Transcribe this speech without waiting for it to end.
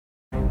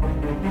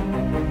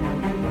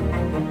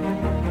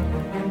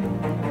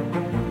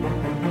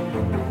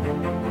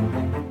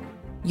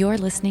You're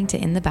listening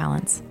to In the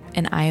Balance,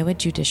 an Iowa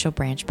Judicial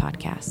Branch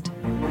podcast.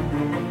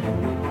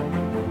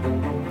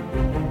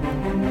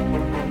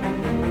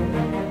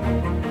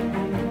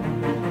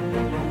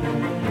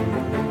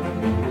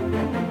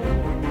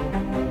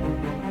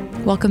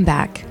 Welcome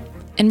back.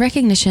 In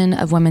recognition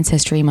of Women's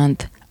History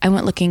Month, I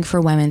went looking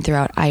for women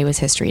throughout Iowa's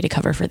history to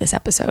cover for this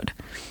episode.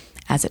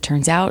 As it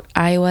turns out,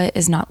 Iowa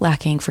is not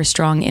lacking for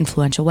strong,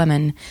 influential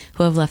women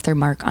who have left their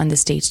mark on the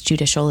state's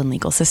judicial and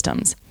legal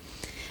systems.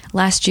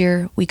 Last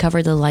year, we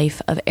covered the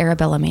life of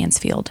Arabella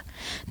Mansfield,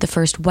 the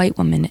first white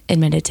woman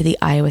admitted to the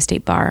Iowa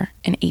State Bar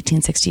in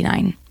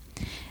 1869.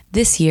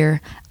 This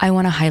year, I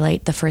want to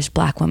highlight the first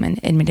black woman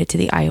admitted to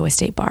the Iowa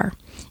State Bar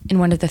and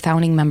one of the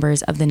founding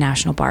members of the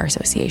National Bar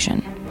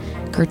Association,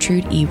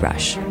 Gertrude E.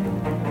 Rush.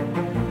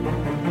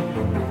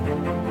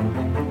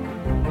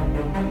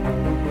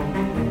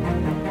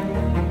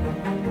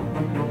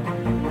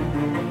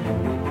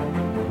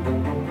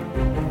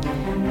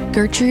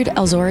 Gertrude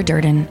Elzora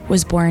Durden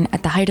was born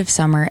at the height of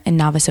summer in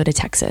Navasota,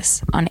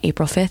 Texas, on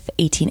April 5,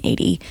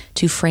 1880,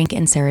 to Frank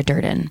and Sarah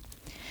Durden.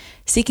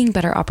 Seeking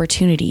better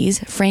opportunities,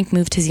 Frank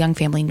moved his young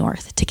family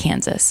north to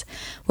Kansas,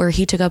 where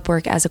he took up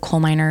work as a coal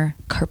miner,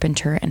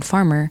 carpenter, and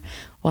farmer,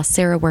 while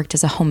Sarah worked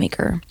as a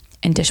homemaker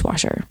and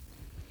dishwasher.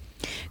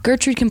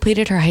 Gertrude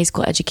completed her high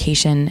school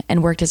education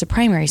and worked as a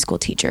primary school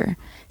teacher,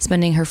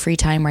 spending her free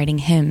time writing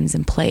hymns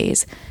and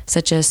plays,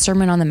 such as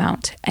Sermon on the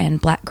Mount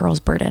and Black Girl's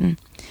Burden.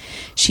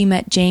 She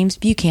met James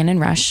Buchanan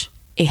Rush,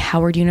 a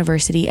Howard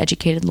University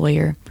educated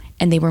lawyer,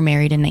 and they were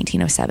married in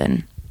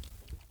 1907.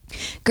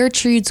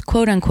 Gertrude's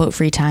quote-unquote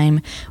free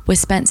time was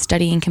spent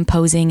studying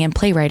composing and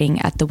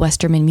playwriting at the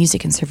Westerman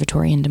Music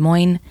Conservatory in Des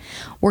Moines,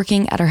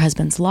 working at her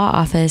husband's law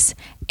office,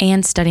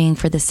 and studying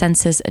for the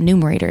census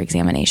enumerator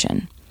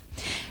examination.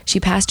 She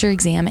passed her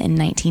exam in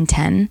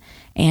 1910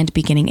 and,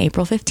 beginning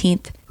April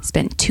 15th,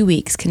 spent 2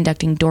 weeks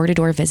conducting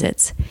door-to-door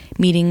visits,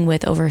 meeting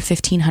with over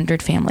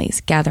 1,500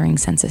 families, gathering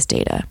census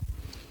data.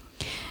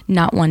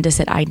 Not one to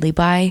sit idly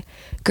by,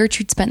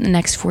 Gertrude spent the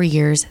next 4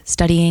 years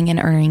studying and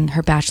earning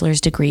her bachelor's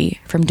degree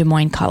from Des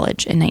Moines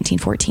College in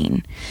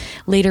 1914,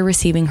 later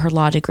receiving her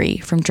law degree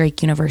from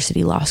Drake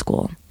University Law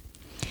School.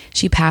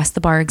 She passed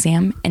the bar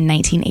exam in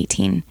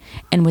 1918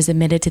 and was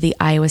admitted to the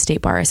Iowa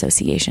State Bar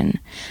Association,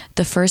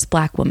 the first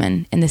black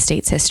woman in the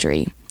state's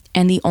history,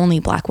 and the only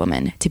black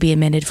woman to be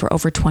admitted for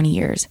over 20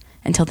 years,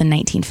 until the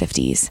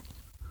 1950s.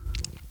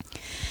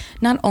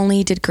 Not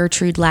only did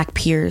Gertrude lack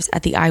peers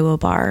at the Iowa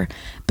Bar,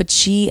 but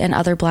she and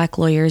other black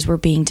lawyers were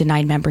being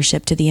denied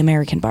membership to the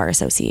American Bar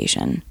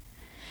Association.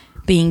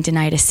 Being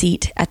denied a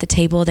seat at the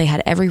table they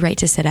had every right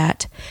to sit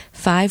at,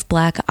 5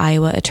 black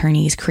Iowa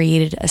attorneys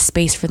created a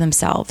space for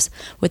themselves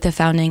with the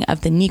founding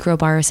of the Negro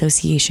Bar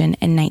Association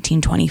in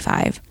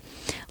 1925,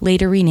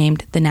 later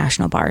renamed the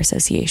National Bar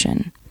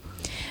Association.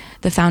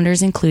 The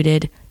founders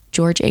included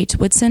George H.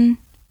 Woodson,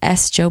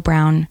 S. Joe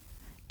Brown,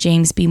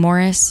 James B.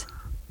 Morris,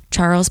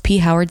 Charles P.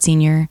 Howard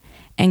Sr.,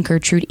 and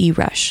Gertrude E.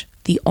 Rush,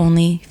 the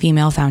only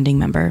female founding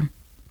member.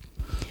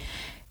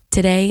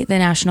 Today, the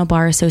National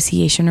Bar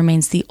Association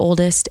remains the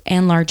oldest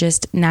and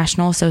largest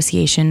national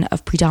association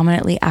of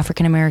predominantly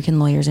African American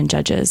lawyers and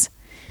judges.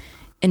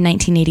 In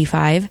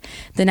 1985,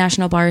 the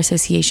National Bar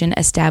Association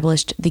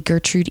established the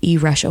Gertrude E.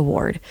 Rush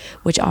Award,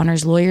 which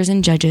honors lawyers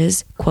and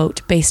judges,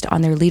 quote, based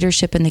on their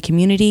leadership in the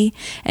community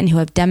and who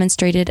have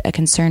demonstrated a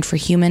concern for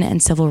human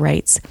and civil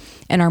rights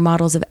and are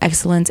models of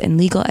excellence in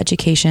legal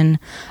education,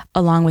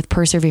 along with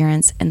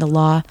perseverance in the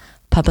law,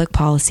 public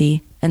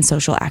policy, and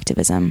social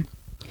activism.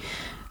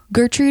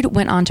 Gertrude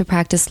went on to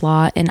practice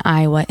law in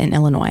Iowa and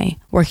Illinois,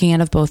 working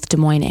out of both Des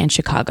Moines and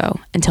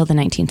Chicago until the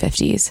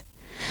 1950s.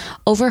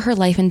 Over her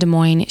life in Des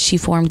Moines, she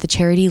formed the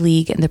Charity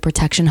League and the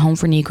Protection Home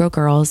for Negro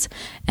Girls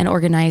and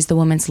organized the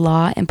Women's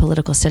Law and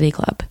Political Study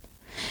Club.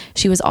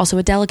 She was also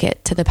a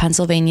delegate to the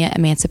Pennsylvania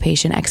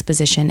Emancipation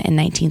Exposition in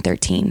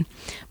 1913,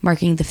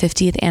 marking the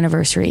 50th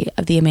anniversary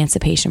of the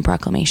Emancipation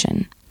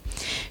Proclamation.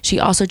 She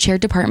also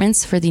chaired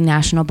departments for the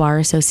National Bar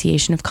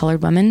Association of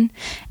Colored Women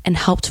and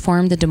helped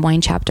form the Des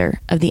Moines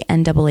chapter of the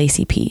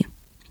NAACP.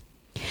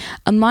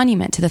 A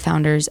monument to the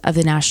founders of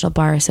the National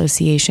Bar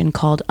Association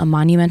called A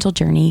Monumental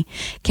Journey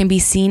can be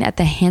seen at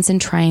the Hanson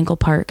Triangle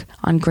Park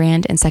on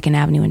Grand and 2nd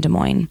Avenue in Des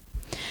Moines.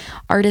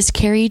 Artist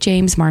Carrie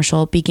James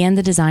Marshall began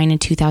the design in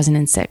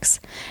 2006,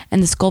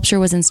 and the sculpture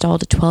was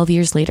installed 12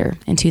 years later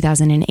in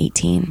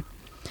 2018.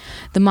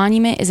 The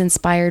monument is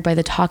inspired by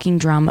the talking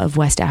drum of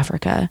West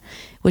Africa,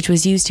 which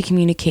was used to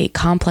communicate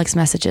complex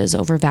messages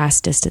over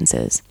vast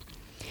distances.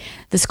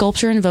 The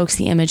sculpture invokes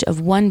the image of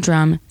one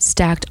drum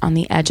stacked on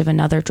the edge of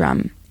another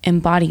drum,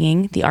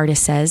 embodying, the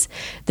artist says,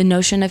 the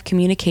notion of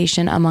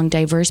communication among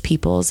diverse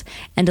peoples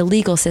and a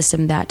legal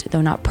system that,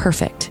 though not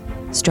perfect,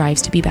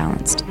 strives to be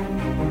balanced.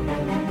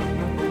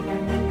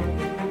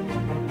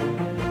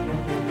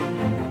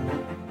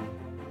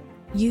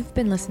 You've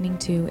been listening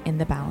to In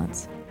the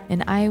Balance,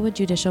 an Iowa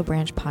Judicial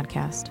Branch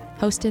podcast,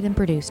 hosted and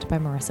produced by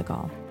Marissa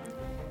Gall.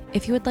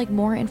 If you would like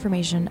more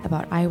information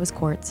about Iowa's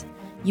courts,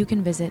 you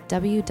can visit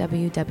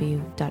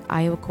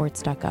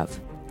www.iowacourts.gov.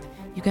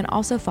 You can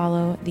also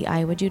follow the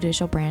Iowa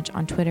Judicial Branch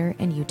on Twitter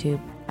and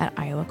YouTube at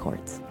Iowa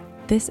Courts.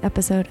 This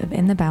episode of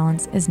In the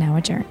Balance is now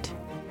adjourned.